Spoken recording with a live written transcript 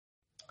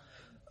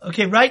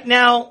Okay, right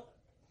now,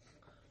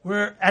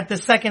 we're at the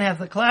second half of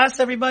the class,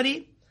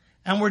 everybody,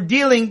 and we're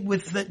dealing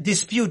with the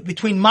dispute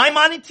between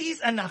Maimonides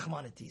and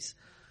Nachmanides.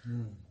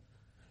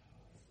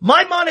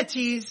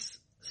 Maimonides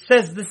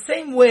says the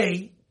same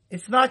way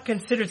it's not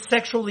considered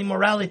sexual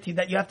immorality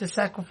that you have to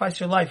sacrifice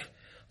your life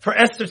for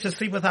Esther to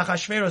sleep with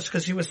Achashverosh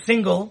because she was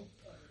single,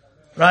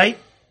 right?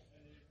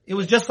 It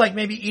was just like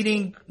maybe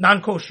eating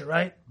non-kosher,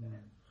 right?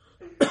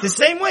 The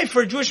same way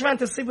for a Jewish man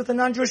to sleep with a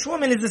non-Jewish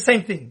woman is the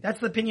same thing.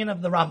 That's the opinion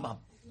of the Rambam.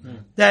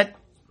 That,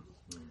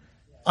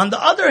 on the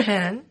other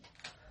hand,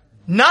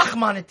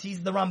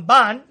 Nachmanides, the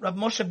Ramban, Rav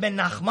Moshe ben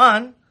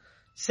Nachman,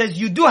 says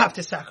you do have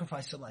to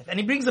sacrifice your life. And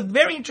he brings a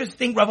very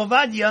interesting, Rav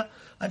Ovadia,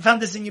 I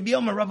found this in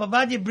Yibiyom, Rav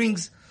Ovadia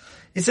brings,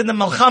 it's in the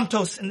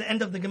Malchamtos, in the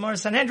end of the Gemara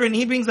Sanhedrin,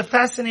 he brings a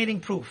fascinating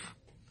proof,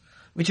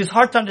 which is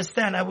hard to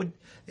understand.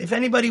 If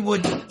anybody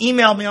would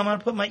email me, I'm going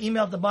to put my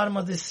email at the bottom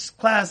of this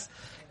class,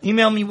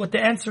 email me what the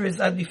answer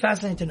is, I'd be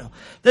fascinated to know.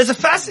 There's a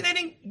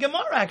fascinating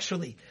Gemara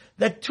actually,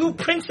 that two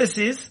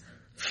princesses,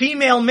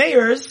 female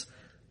mayors,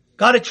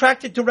 got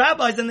attracted to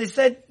rabbis and they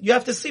said, you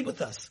have to sleep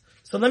with us.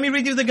 So let me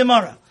read you the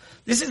Gemara.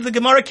 This is the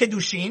Gemara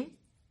Kedushin,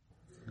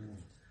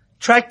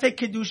 Tractate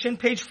Kedushin,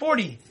 page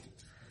 40.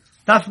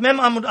 Daf Mem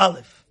Amud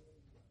Aleph.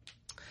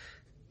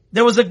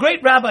 There was a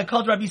great rabbi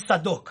called Rabbi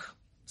Sadok.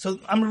 So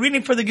I'm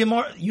reading for the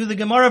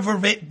Gemara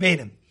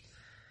verbatim.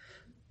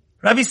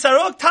 Rabbi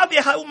Sadok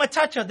Tabia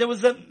Matacha. There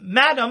was a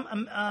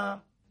madam,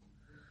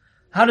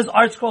 how does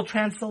Art Scroll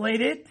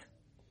translate it?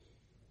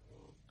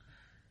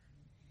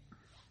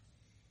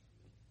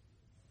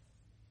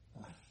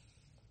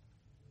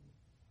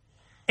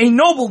 A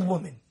noble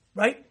woman,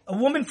 right? A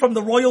woman from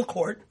the royal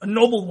court, a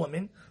noble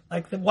woman,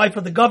 like the wife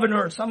of the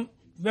governor or some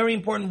very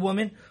important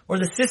woman, or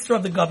the sister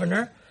of the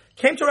governor,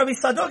 came to Rabbi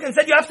Sadok and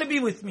said, you have to be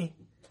with me.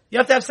 You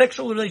have to have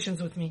sexual relations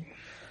with me.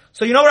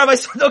 So you know what Rabbi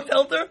Sadok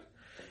told her?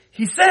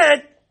 He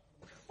said,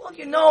 well,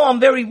 you know, I'm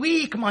very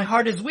weak. My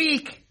heart is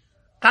weak.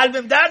 I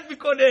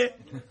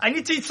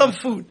need to eat some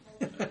food.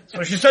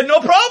 So she said, no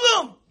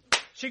problem.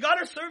 She got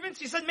her servants.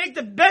 She said, make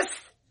the best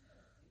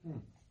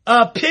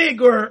pig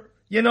or,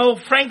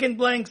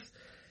 Frankenblanks,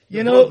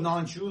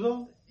 non-Jew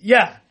though?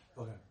 Yeah.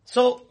 Okay.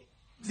 So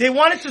they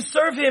wanted to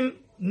serve him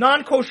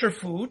non-kosher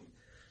food.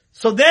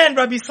 So then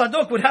Rabbi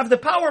Sadok would have the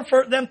power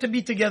for them to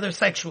be together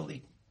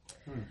sexually.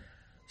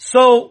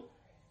 So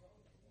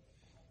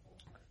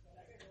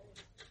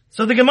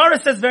the Gemara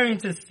says very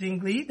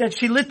interestingly that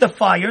she lit the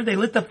fire. They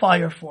lit the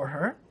fire for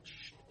her.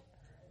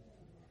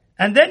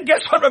 And then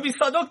guess what Rabbi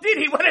Sadok did?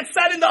 He went and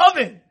sat in the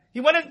oven.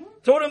 He went and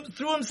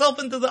threw himself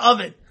into the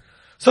oven.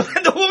 So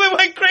then the woman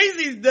went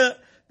crazy, the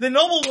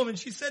noble woman.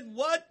 She said,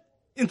 what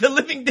in the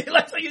living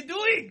daylights are you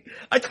doing?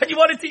 I thought you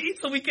wanted to eat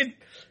so we could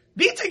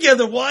be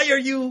together. Why are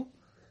you,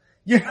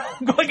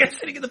 going and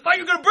sitting in the fire?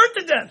 You're going to burn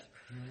to death.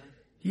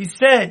 He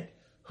said,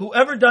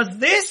 whoever does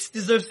this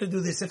deserves to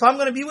do this. If I'm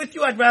going to be with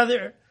you, I'd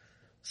rather.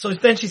 So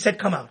then she said,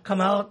 come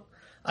out.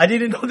 I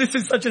didn't know this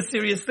is such a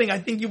serious thing. I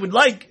thought you would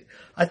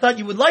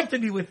like to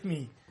be with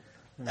me.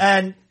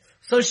 And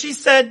so she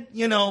said,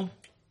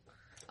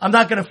 I'm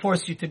not going to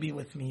force you to be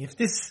with me.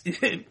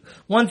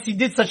 Once he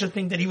did such a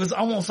thing that he was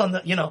almost on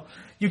the,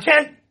 you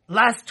can't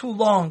last too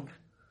long.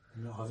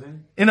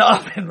 In the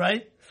oven,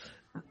 right?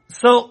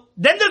 So,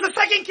 then there's a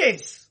second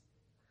case.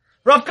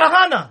 Rav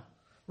Kahana.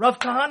 Rav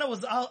Kahana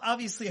was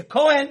obviously a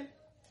Kohen,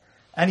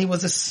 and he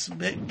was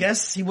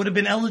he would have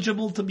been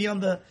eligible to be on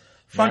the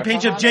front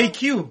page of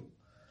JQ.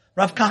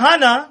 Rav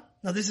Kahana,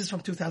 now this is from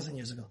 2,000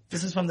 years ago.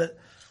 This is from the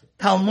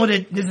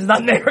Talmudic, this is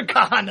not Meir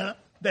Kahana.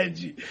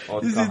 This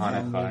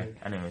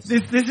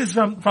is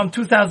from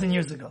 2,000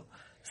 years ago.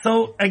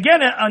 So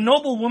again, a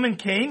noble woman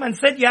came and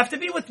said, you have to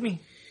be with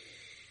me.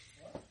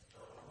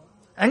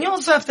 And you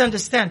also have to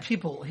understand,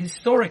 people,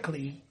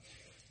 historically,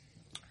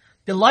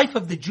 the life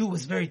of the Jew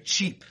was very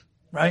cheap,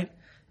 right?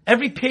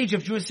 Every page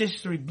of Jewish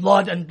history,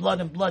 blood and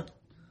blood and blood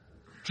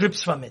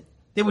drips from it.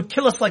 They would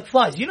kill us like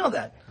flies. You know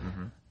that.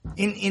 Mm-hmm.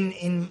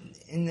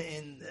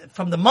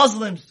 From the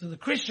Muslims to the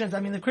Christians,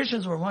 the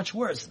Christians were much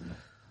worse.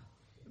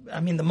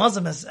 The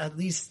Muslims, at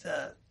least,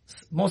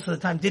 most of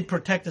the time did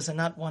protect us and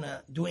not want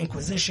to do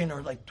inquisition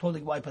or like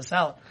totally wipe us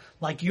out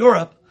like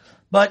Europe.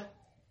 But,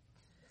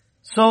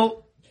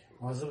 so,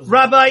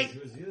 Rabbi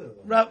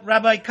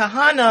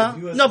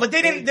Kahana, no, but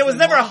there was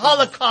never a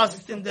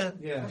Holocaust in the,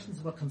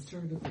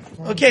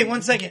 okay,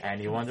 1 second.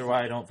 And you wonder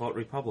why I don't vote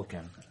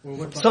Republican.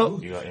 So,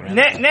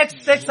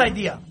 next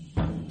idea.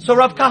 So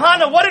Rav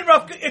Kahana,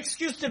 what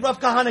excuse did Rav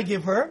Kahana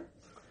give her?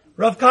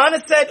 Rav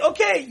Kahana said,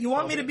 okay, you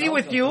want me to be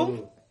with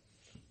you,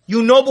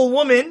 you noble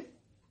woman,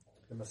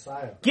 the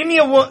Messiah. Give me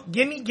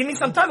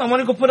some time. I want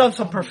to go put on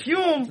some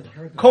perfume,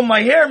 comb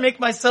my hair, make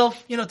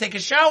myself, take a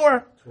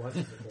shower.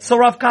 So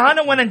Rav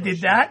Kahana went and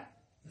did that.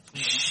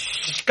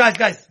 Shh,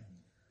 guys.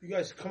 You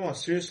guys, come on,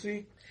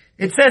 seriously?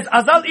 It says,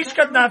 Azal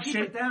Ishkat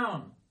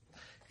Nafshi.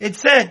 It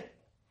said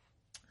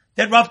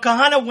that Rav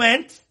Kahana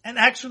went and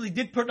actually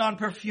did put on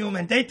perfume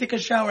and they took a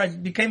shower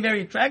and became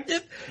very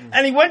attractive.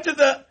 And he went to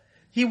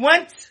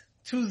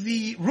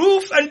the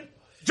roof and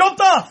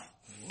jumped off,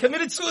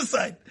 committed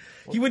suicide.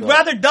 He would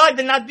rather die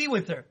than not be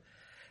with her.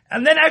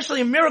 And then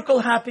actually a miracle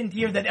happened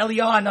here that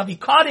Eliyahu Hanavi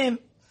caught him.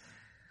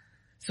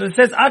 So it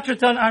says,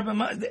 Atratan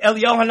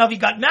Eliyahu Hanavi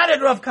got mad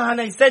at Rav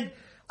Kahana. He said,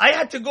 I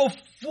had to go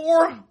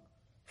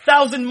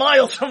 4,000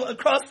 miles from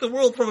across the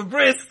world from a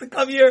bris to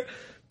come here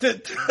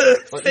to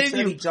save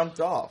you. He jumped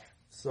off.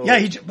 So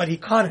Yeah, but he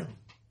caught him.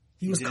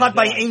 He was caught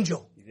by an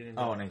angel.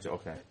 Oh, an angel.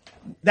 Okay.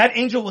 That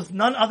angel was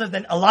none other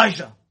than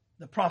Elijah,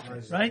 the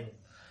prophet, right?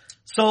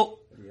 So,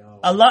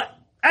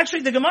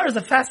 actually the Gemara is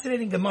a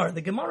fascinating Gemara.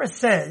 The Gemara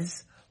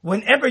says,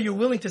 whenever you're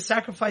willing to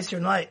sacrifice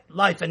your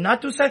life and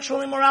not do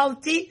sexual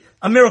immorality,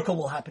 a miracle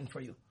will happen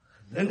for you.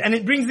 And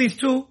it brings these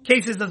two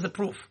cases as a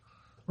proof,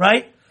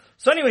 right?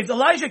 So anyways,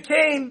 Elijah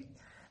came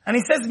and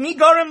he says, Mi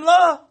garim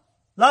la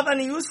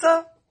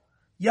aniusa,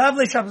 yav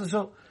le.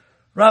 So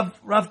Rav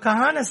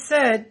Kahana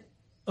said,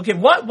 okay,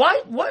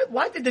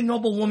 why did the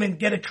noble woman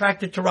get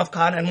attracted to Rav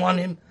Kahana and want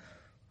him?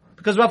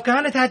 Because Rav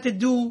Kahana had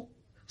to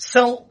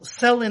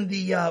sell in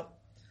the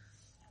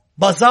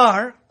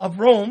bazaar of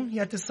Rome. He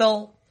had to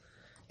sell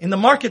in the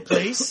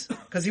marketplace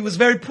because he was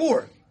very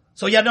poor.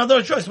 So he had no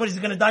other choice. What, is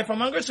he going to die from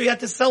hunger? So he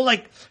had to sell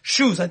like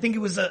shoes. I think it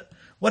was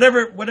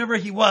whatever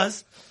he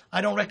was.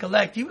 I don't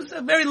recollect. He was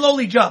a very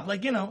lowly job,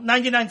 like,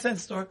 99-cent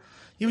store.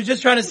 He was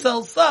just trying to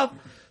sell stuff.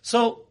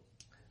 So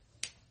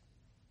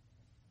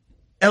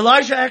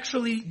Elijah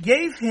actually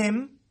gave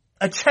him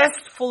a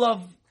chest full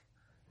of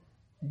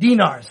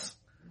dinars.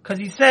 Because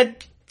he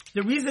said,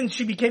 the reason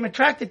she became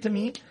attracted to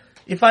me,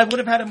 if I would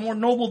have had a more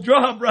noble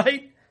job,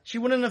 right? She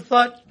wouldn't have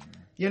thought,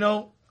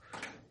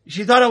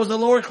 she thought I was a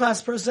lower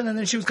class person, and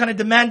then she was kind of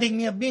demanding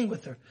me of being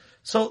with her.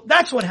 So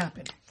that's what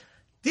happened.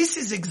 This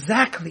is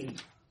exactly,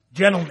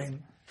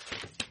 gentlemen,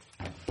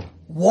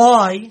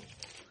 why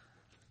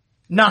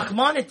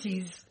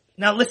Nachmanides,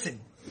 now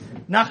listen,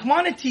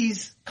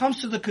 Nachmanides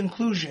comes to the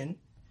conclusion,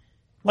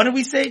 what did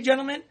we say,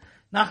 gentlemen?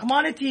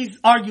 Nachmanides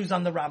argues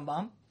on the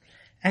Rambam,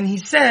 and he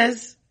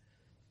says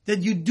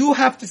that you do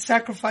have to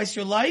sacrifice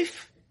your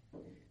life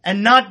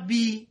and not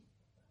be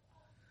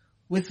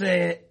with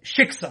a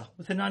shiksa,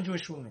 with a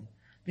non-Jewish woman.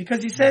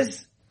 Because he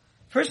says,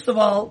 first of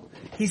all,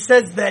 he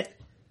says that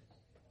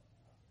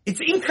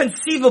it's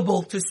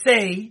inconceivable to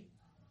say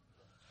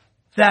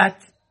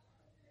that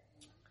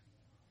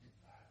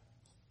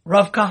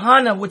Rav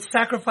Kahana would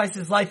sacrifice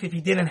his life if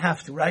he didn't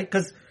have to, right?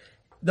 Because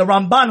the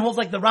Ramban holds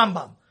like the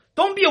Rambam.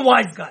 Don't be a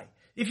wise guy.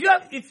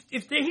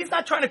 If he's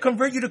not trying to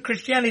convert you to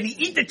Christianity,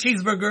 eat the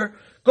cheeseburger,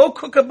 go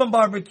cook up a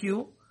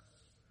barbecue,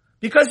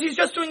 because he's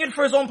just doing it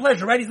for his own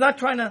pleasure, right? He's not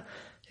trying to,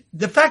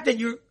 the fact that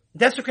you're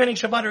desecrating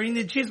Shabbat or eating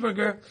the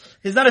cheeseburger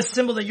is not a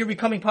symbol that you're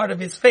becoming part of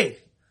his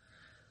faith.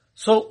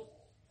 So,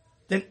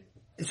 then,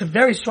 it's a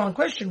very strong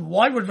question.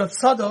 Why would Rav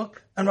Tzadok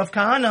and Rav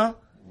Kahana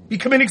be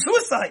committing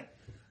suicide?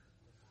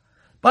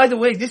 By the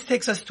way, this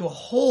takes us to a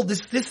whole,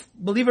 this,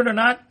 believe it or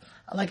not,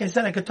 like I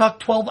said, I could talk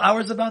 12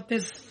 hours about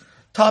this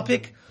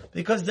topic,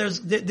 because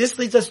this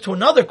leads us to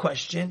another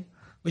question,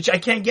 which I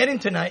can't get in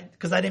tonight,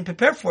 because I didn't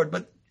prepare for it,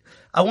 but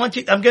I'm going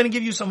to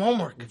give you some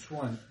homework. Which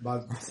one?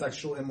 About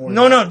sexual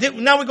immorality?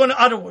 No. Now we're going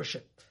to idol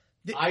worship.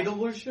 Idol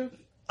worship?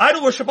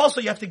 Idol worship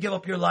also, you have to give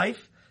up your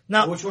life.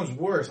 Now, which one's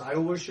worse?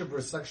 Idol worship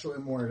or sexual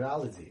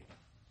immorality?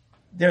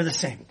 They're the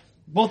same.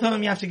 Both of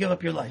them you have to give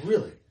up your life.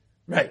 Really?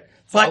 Right.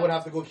 So I would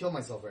have to go kill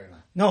myself right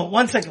now. No,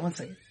 one second.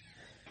 Same.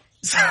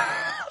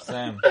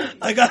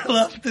 I gotta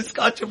love this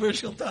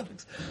controversial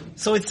topics.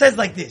 So it says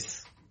like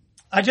this.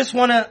 I just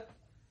wanna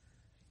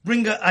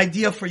bring an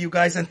idea for you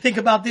guys and think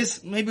about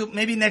this.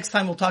 Maybe next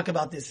time we'll talk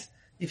about this.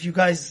 If you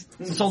guys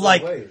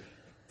Wait,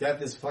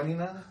 death is funny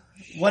now?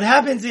 What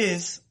happens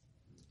is,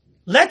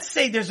 let's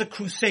say there's a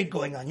crusade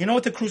going on. You know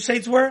what the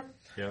crusades were?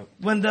 Yeah.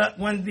 When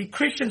the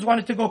Christians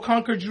wanted to go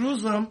conquer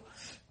Jerusalem,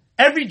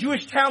 every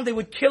Jewish town they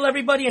would kill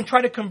everybody and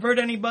try to convert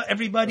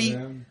everybody,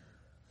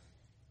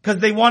 because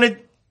they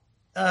wanted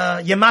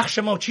Yamach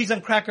Shemo, cheese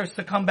and crackers,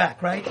 to come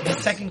back, right? The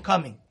second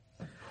coming.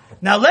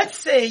 Now let's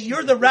say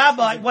you're the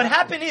rabbi. What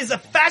happened is a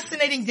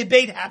fascinating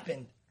debate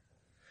happened.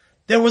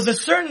 There was a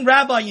certain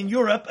rabbi in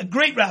Europe, a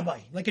great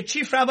rabbi, like a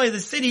chief rabbi of the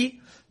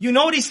city. You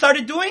know what he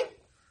started doing?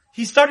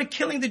 He started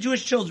killing the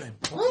Jewish children.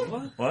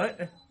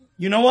 What?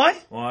 You know why?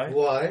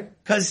 Why?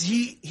 Because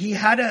he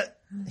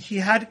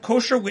had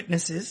kosher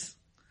witnesses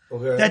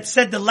Okay. that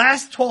said the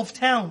last 12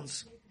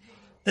 towns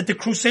that the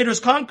Crusaders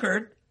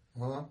conquered,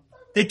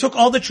 they took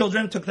all the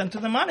children and took them to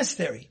the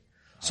monastery.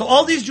 So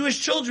all these Jewish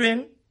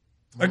children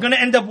are going to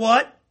end up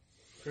what?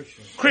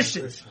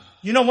 Christians.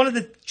 You know, one of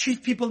the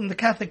chief people in the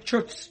Catholic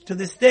Church to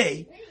this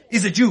day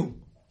is a Jew.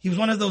 He was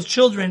one of those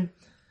children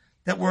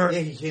that were... Yeah,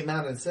 he came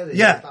out and said it.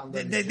 Yeah,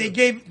 they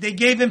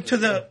gave him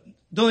to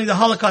during the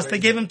Holocaust, they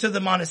gave him to the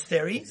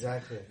monastery.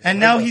 Exactly. And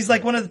now he's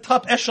like one of the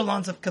top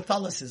echelons of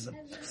Catholicism.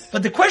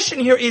 But the question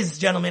here is,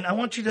 gentlemen, I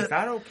want you to... Is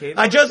that okay?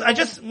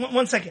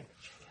 One second.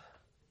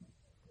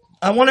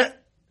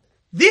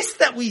 This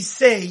that we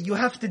say, you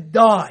have to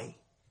die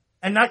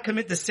and not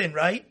commit the sin,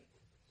 right?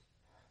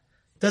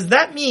 Does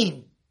that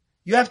mean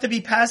you have to be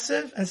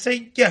passive and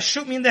say, yeah,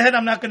 shoot me in the head.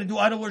 I'm not going to do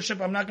idol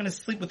worship. I'm not going to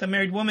sleep with a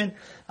married woman.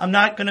 I'm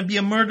not going to be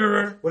a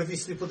murderer. What if you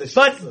sleep with a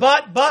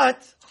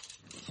But,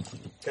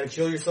 gotta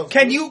kill yourself?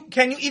 can you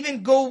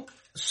even go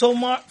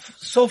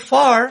so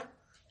far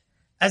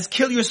as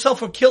kill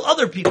yourself or kill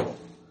other people?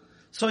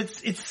 So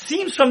it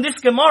seems from this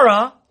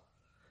Gemara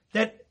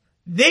that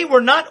they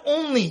were not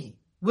only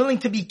willing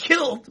to be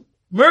killed,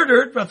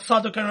 murdered, Rav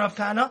Tzadok and Rav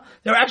Kana,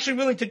 they're actually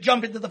willing to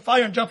jump into the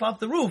fire and jump off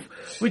the roof,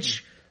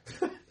 which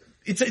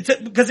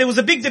because it was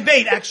a big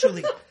debate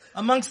actually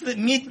amongst the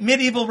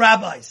medieval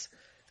rabbis.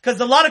 Because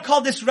a lot of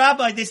called this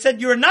rabbi, they said,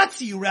 you're a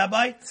Nazi, you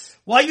rabbi.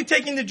 Why are you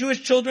taking the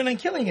Jewish children and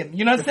killing him?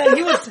 You know what I'm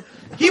saying?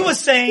 He was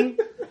saying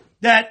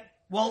that,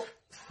 well,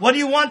 what do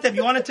you want them?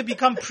 You want them to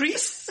become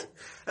priests?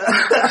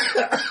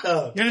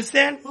 You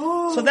understand?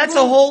 So that's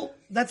a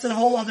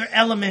whole other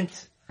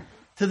element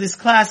to this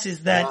class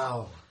is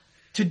that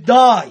to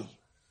die,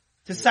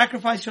 to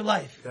sacrifice your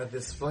life. That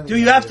is funny. Do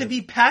you have to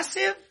be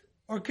passive?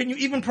 Or can you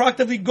even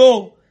proactively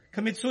go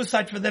commit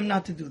suicide for them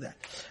not to do that?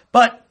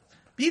 But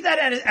be that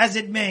as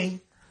it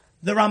may,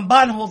 the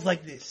Ramban holds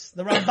like this.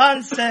 The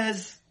Ramban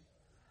says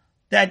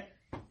that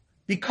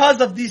because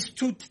of these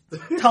two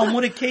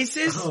Talmudic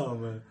cases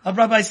of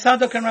Rabbi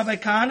Sadok and Rabbi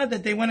Kahana,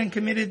 that they went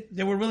and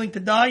they were willing to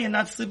die and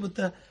not sleep with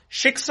the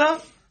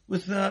shiksa,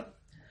 with the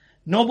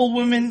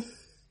noblewomen,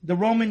 the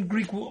Roman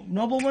Greek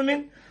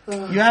noblewomen.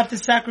 You have to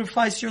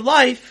sacrifice your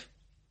life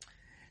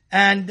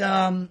and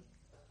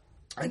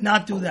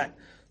not do that.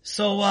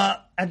 So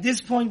at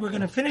this point, we're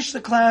going to finish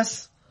the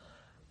class,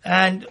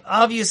 and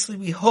obviously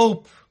we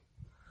hope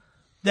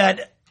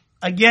that,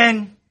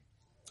 again,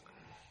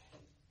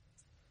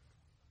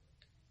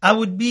 I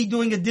would be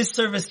doing a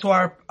disservice to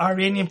our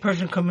Iranian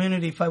Persian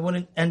community if I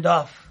wouldn't end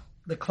off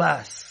the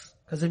class,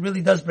 because it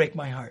really does break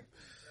my heart.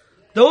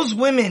 Those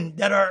women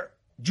that are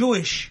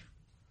Jewish,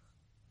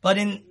 but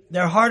in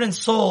their heart and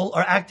soul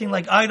are acting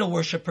like idol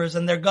worshippers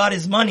and their God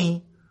is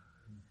money,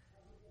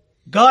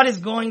 God is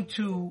going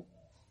to,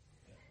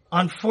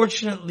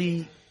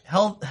 unfortunately,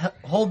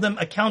 hold them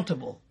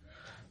accountable.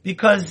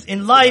 Because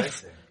in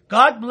life,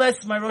 God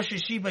bless my Rosh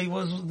Yeshiva. He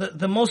was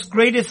the most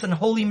greatest and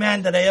holy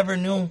man that I ever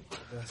knew.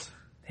 Yes.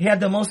 He had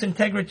the most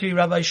integrity,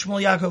 Rabbi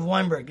Shmuel Yaakov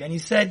Weinberg. And he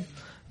said,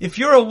 if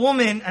you're a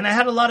woman, and I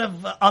had a lot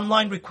of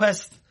online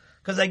requests,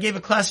 because I gave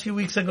a class a few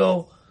weeks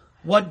ago,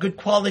 what good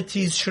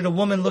qualities should a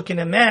woman look in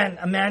a man?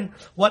 A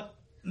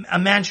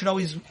man should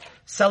always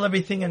sell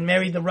everything and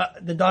marry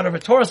the daughter of a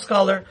Torah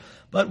scholar.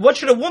 But what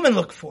should a woman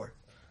look for?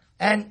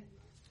 And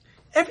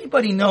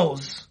everybody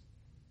knows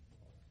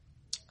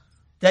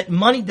that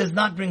money does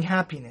not bring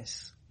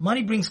happiness.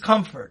 Money brings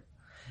comfort.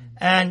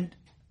 And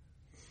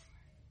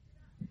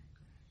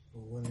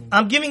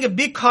I'm giving a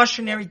big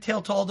cautionary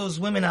tale to all those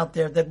women out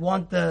there that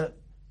want the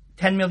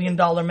 $10 million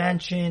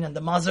mansion and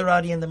the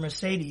Maserati and the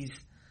Mercedes.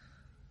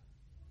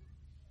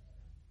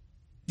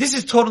 This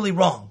is totally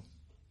wrong.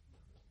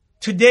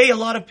 Today, a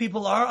lot of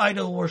people are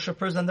idol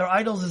worshippers, and their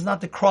idols is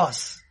not the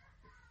cross.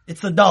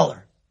 It's the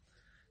dollar.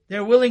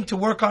 They're willing to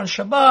work on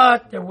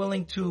Shabbat. They're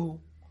willing to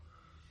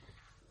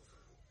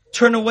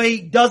turn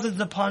away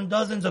dozens upon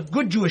dozens of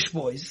good Jewish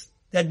boys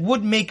that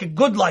would make a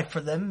good life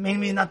for them.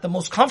 Maybe not the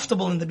most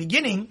comfortable in the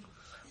beginning,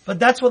 but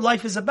that's what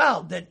life is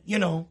about. That,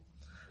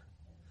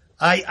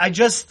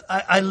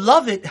 I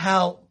love it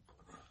how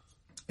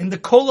in the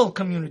Kollel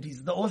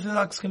communities, the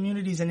Orthodox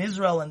communities in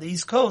Israel and the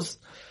East Coast,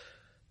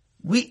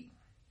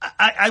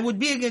 I would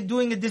be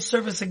doing a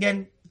disservice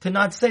again to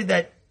not say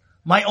that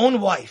my own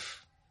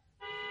wife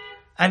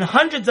and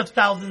hundreds of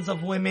thousands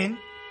of women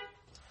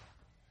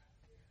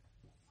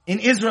in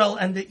Israel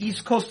and the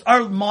East Coast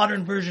are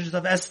modern versions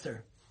of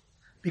Esther,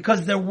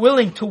 because they're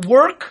willing to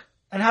work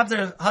and have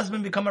their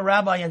husband become a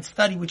rabbi and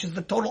study, which is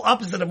the total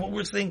opposite of what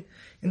we're seeing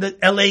in the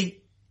LA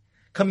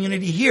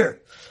community here.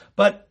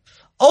 But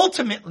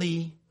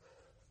ultimately,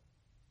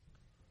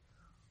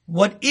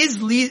 what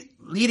is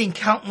leading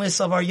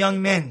countless of our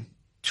young men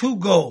to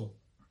go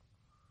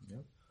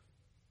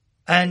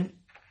and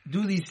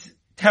do these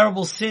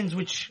terrible sins,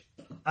 which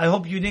I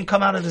hope you didn't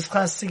come out of this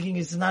class thinking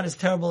it's not as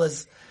terrible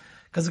as,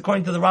 because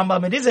according to the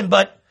Rambam it isn't,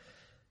 but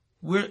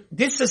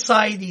this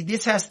society,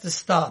 this has to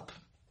stop.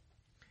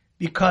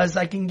 Because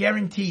I can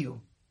guarantee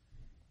you,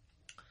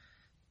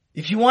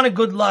 if you want a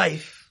good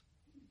life,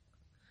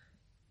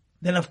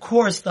 then of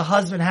course the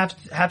husband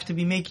has to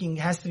be making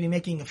a few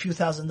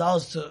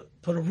 $1,000s to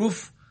put a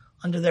roof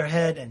under their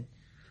head and,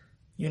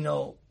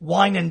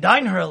 wine and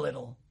dine her a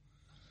little.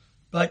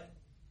 But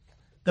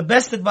the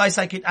best advice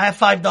I have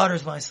 5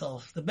 daughters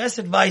myself. The best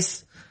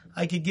advice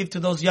I could give to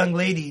those young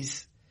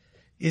ladies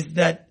is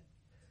that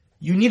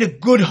you need a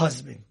good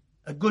husband,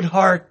 a good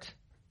heart.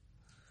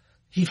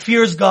 He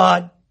fears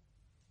God.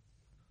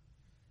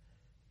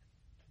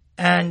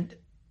 And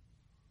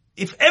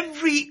if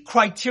every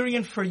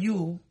criterion for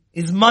you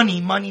is money,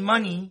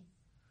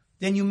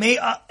 then you may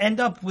end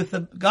up with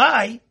a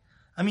guy.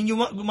 I mean, you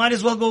might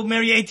as well go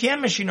marry an ATM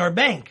machine or a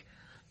bank,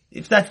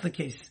 if that's the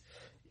case.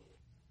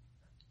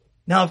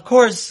 Now, of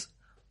course,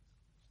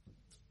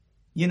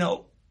 I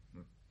know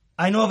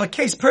of a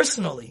case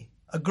personally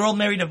a girl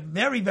married a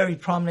very, very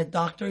prominent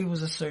doctor. He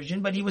was a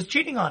surgeon, but he was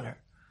cheating on her.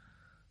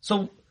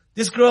 So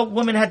this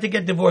woman had to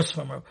get divorced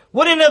from her.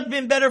 Wouldn't it have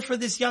been better for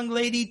this young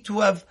lady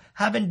to have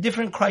a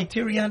different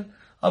criterion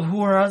of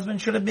who her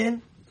husband should have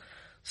been?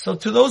 So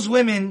to those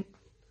women,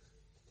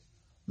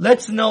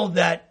 let's know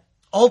that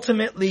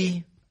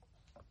ultimately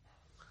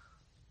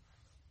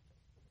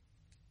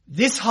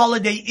this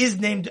holiday is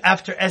named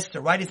after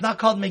Esther, right? It's not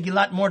called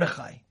Megillat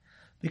Mordechai.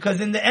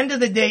 Because in the end of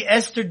the day,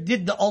 Esther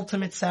did the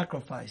ultimate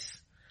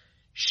sacrifice.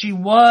 She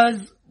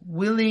was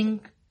willing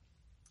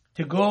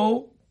to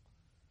go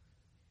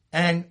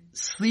and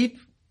sleep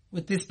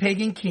with this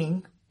pagan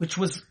king, which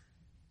was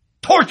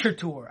torture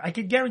to her. I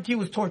could guarantee it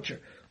was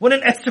torture.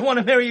 Wouldn't Esther want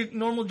to marry a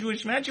normal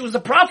Jewish man? She was a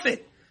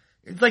prophet.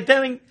 It's like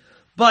telling,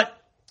 but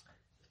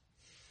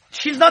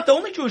she's not the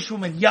only Jewish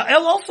woman.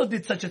 Yael also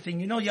did such a thing.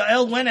 You know,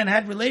 Yael went and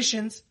had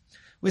relations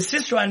with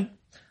Sisera, and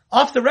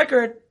off the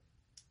record,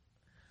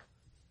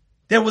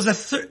 there was a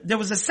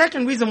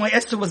second reason why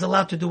Esther was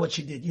allowed to do what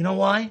she did. You know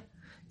why?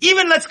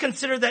 Even let's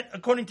consider that,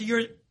 according to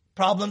your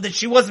problem, that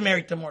she was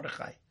married to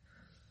Mordechai.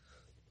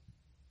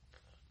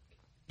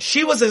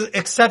 She was an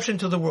exception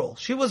to the rule.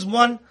 She was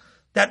one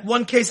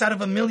case out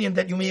of a million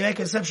that you may make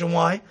an exception.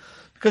 Why?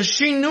 Because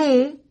she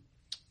knew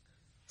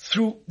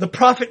through the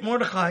prophet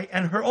Mordechai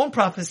and her own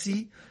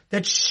prophecy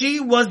that she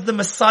was the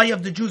Messiah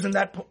of the Jews in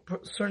that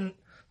certain,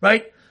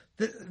 right?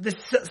 The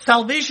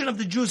salvation of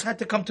the Jews had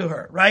to come to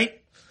her, right?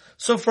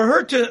 So for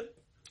her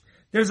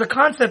there's a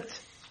concept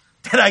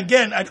that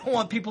again, I don't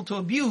want people to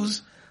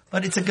abuse,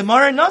 but it's a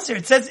Gemara in Nasir.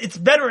 It says it's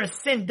better a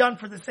sin done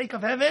for the sake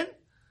of heaven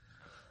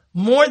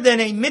more than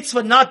a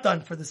mitzvah not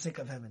done for the sake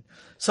of heaven.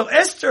 So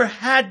Esther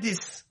had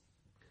this,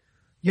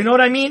 you know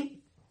what I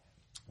mean?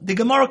 The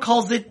Gemara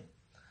calls it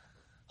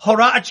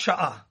Hora'at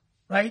Sha'ah,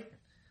 right?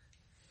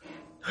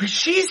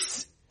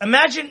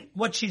 Imagine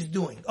what she's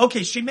doing.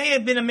 Okay, she may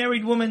have been a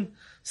married woman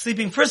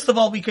sleeping. First of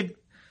all, we could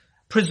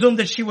presume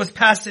that she was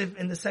passive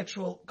in the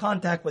sexual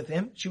contact with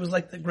him. She was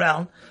like the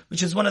ground,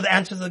 which is one of the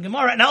answers of the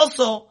Gemara. And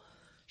also,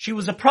 she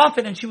was a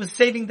prophet and she was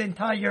saving the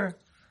entire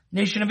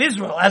nation of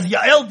Israel, as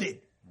Yael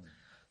did.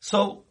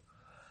 So,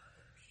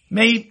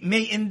 may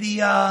in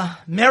the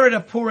merit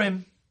of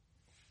Purim,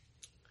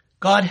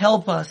 God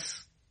help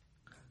us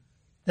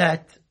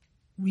that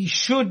we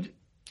should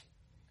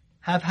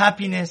have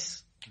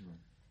happiness.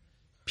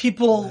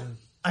 People,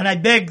 and I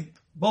beg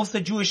both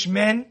the Jewish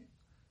men,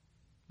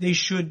 they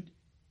should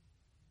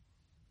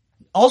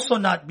also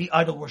not be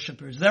idol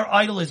worshippers. Their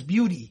idol is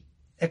beauty,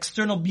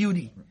 external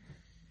beauty.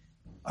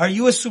 Are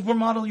you a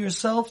supermodel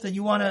yourself that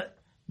you want to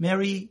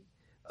marry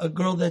a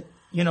girl that,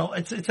 you know,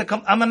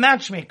 I'm a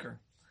matchmaker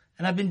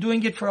and I've been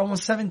doing it for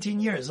almost 17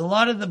 years. A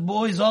lot of the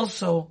boys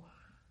also,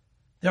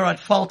 they're at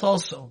fault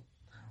also.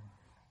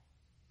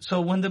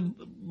 So when the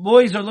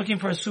boys are looking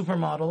for a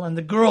supermodel and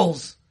the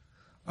girls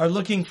are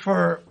looking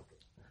for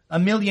a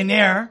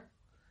millionaire,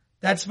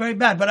 that's very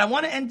bad. But I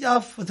want to end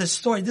off with a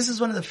story. This is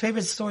one of the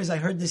favorite stories I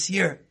heard this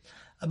year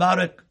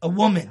about a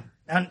woman.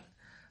 And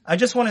I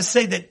just want to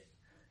say that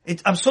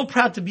I'm so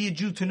proud to be a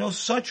Jew to know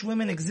such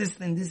women exist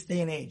in this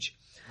day and age.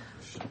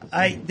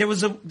 There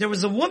was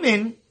a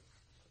woman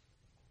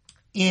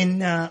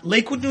in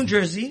Lakewood, New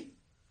Jersey,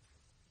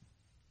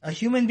 a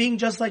human being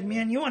just like me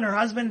and you, and her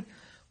husband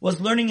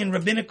was learning in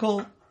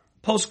rabbinical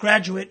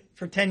postgraduate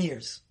for 10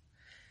 years.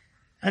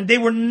 And they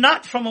were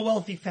not from a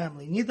wealthy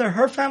family. Neither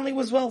her family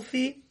was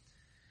wealthy.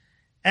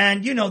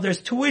 And, you know,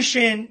 there's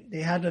tuition.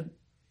 They had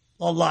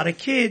a lot of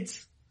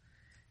kids.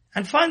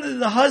 And finally,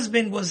 the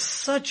husband was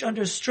such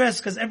under stress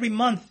because every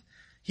month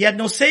he had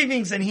no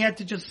savings and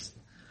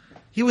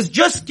he was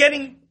just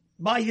getting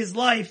by his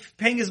life,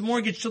 paying his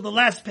mortgage to the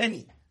last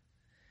penny.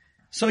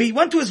 So he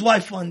went to his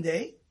wife one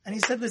day and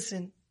he said,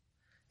 listen,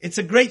 it's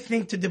a great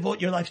thing to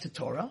devote your life to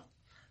Torah.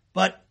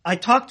 But I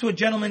talked to a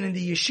gentleman in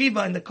the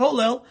yeshiva in the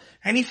kollel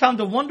and he found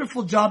a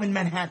wonderful job in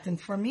Manhattan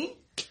for me.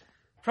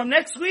 From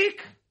next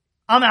week,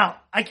 I'm out.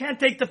 I can't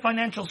take the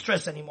financial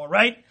stress anymore,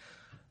 right?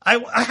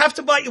 I have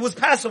to buy, it was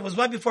Passover, it was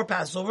right before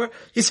Passover.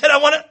 He said, I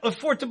want to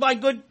afford to buy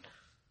good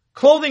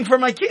clothing for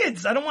my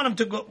kids. I don't want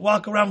them to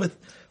walk around with,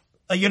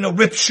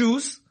 ripped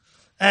shoes.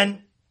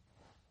 And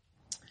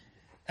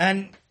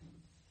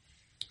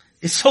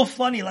it's so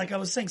funny, like I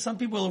was saying, some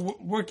people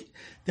are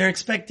they're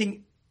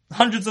expecting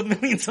hundreds of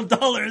millions of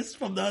dollars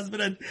from the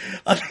husband, and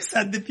others,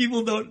 and the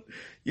people don't,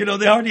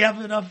 they already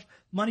have enough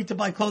money to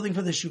buy clothing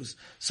for the shoes.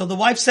 So the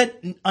wife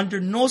said, under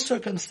no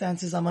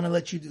circumstances I'm going to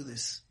let you do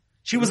this.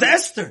 She was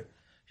Esther.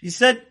 She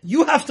said,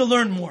 you have to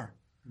learn more.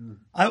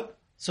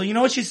 So you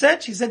know what she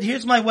said? She said,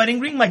 here's my wedding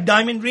ring, my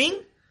diamond ring.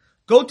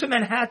 Go to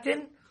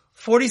Manhattan,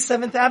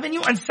 47th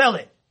Avenue, and sell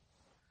it.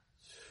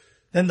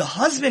 Then the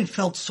husband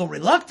felt so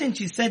reluctant.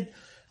 She said,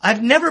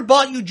 I've never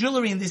bought you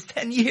jewelry in these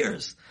 10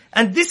 years.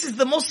 And this is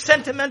the most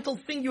sentimental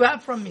thing you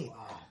have from me.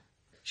 Wow.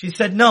 She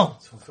said, no.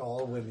 So for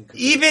all women,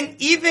 even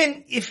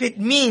if it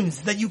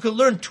means that you could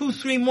learn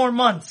 2-3 more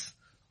months,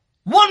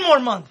 1 more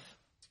month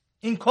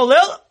in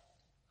Kollel,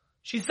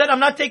 she said, I'm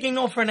not taking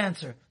no for an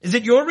answer. Is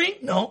it your ring?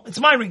 No, it's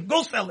my ring.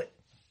 Go sell it.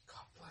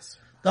 God bless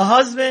her. The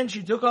husband,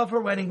 she took off her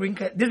wedding ring.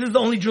 This is the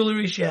only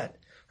jewelry she had.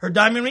 Her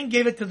diamond ring,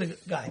 gave it to the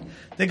guy.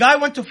 The guy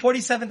went to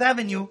 47th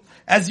Avenue,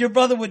 as your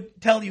brother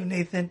would tell you,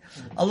 Nathan.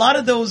 A lot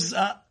of those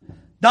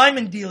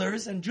diamond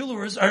dealers and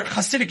jewelers are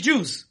Hasidic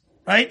Jews,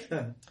 right?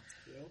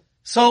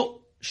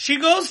 So she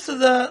goes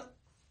to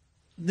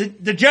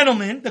the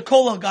gentleman, the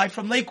kollel guy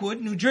from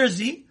Lakewood, New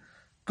Jersey,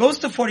 goes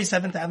to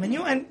 47th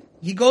Avenue, and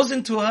he goes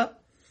into a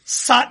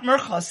Satmar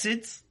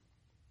Hasid's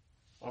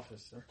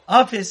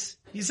office.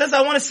 He says,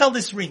 I want to sell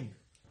this ring.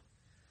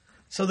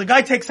 So the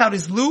guy takes out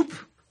his loop,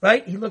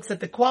 right? He looks at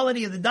the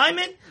quality of the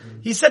diamond.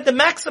 He said, the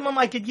maximum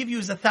I could give you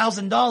is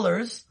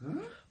 $1,000,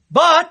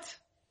 but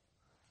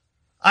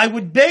I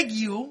would beg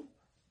you,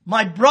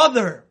 my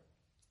brother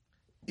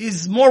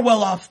is more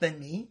well off than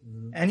me,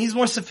 and he's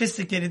more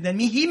sophisticated than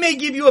me. He may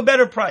give you a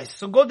better price.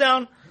 So go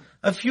down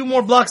a few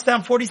more blocks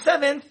down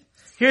 47th.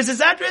 Here's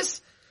his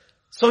address.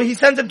 So he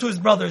sends him to his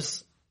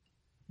brother's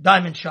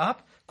diamond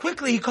shop.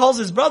 Quickly, he calls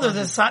his brother,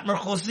 the Satmar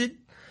Chosid,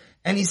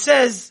 and he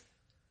says,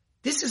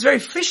 this is very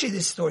fishy,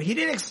 this story. He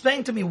didn't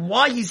explain to me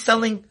why he's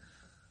selling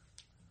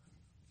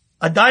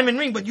a diamond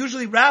ring, but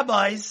usually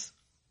rabbis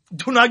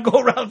do not go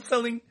around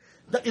selling.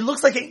 It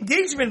looks like an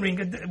engagement ring,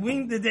 a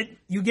ring that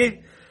you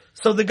gave.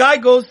 So the guy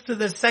goes to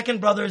the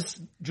second brother's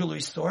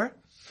jewelry store,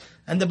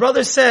 and the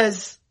brother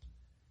says,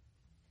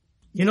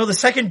 you know, the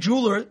second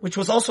jeweler, which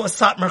was also a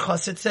Satmar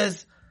Chassid,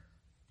 says,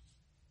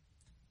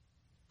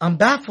 I'm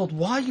baffled.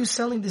 Why are you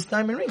selling this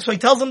diamond ring? So he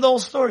tells him the whole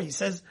story. He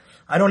says,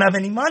 I don't have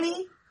any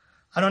money.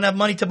 I don't have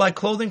money to buy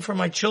clothing for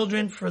my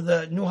children for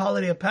the new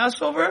holiday of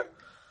Passover.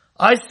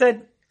 I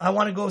said, I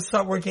want to go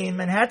start working in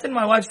Manhattan.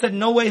 My wife said,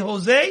 no way,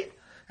 Jose.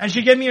 And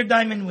she gave me your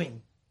diamond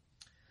ring.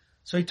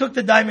 So he took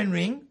the diamond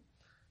ring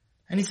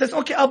and he says,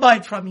 okay, I'll buy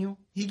it from you.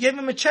 He gave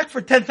him a check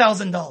for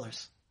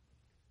 $10,000.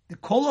 The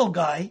kollel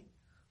guy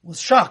was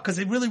shocked because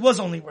it really was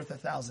only worth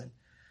 $1,000.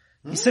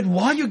 He said,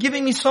 why are you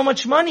giving me so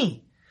much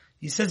money?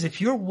 He says, if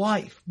your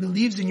wife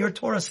believes in your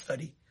Torah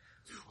study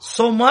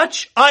so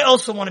much, I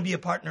also want to be a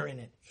partner in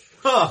it.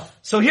 Huh.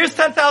 So here's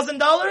 $10,000.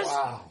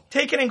 Wow.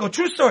 Take it and go.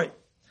 True story.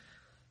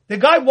 The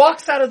guy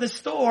walks out of the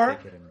store.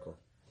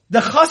 The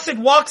chassid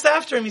walks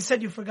after him. He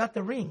said, you forgot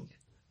the ring.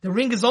 The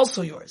ring is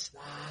also yours.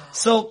 Wow.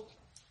 So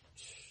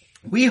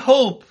we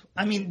hope,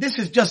 I mean, this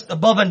is just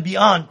above and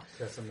beyond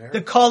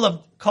the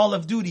call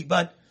of duty,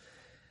 but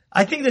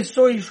I think the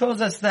story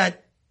shows us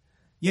that,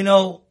 you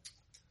know,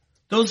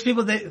 those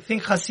people that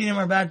think Hasidim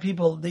are bad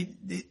people,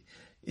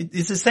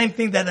 it's the same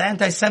thing that the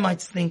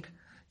anti-Semites think.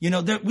 You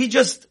know, we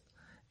just,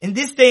 in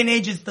this day and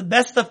age, it's the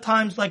best of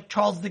times, like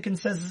Charles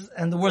Dickens says,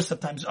 and the worst of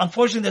times.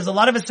 Unfortunately, there's a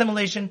lot of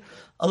assimilation.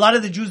 A lot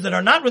of the Jews that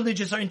are not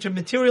religious are into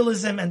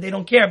materialism and they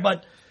don't care.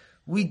 But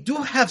we do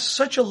have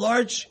such a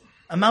large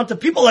amount of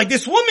people like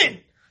this woman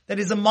that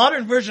is a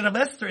modern version of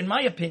Esther, in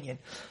my opinion.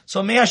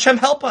 So may Hashem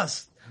help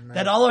us. Amen.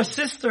 That all our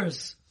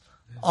sisters,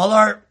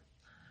 all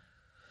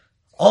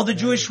the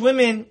Jewish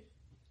women,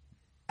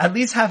 at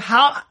least have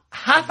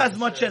half as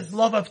much as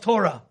love of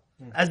Torah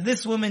as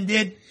this woman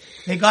did.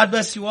 May God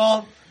bless you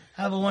all.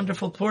 Have a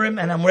wonderful Purim,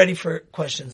 and I'm ready for questions.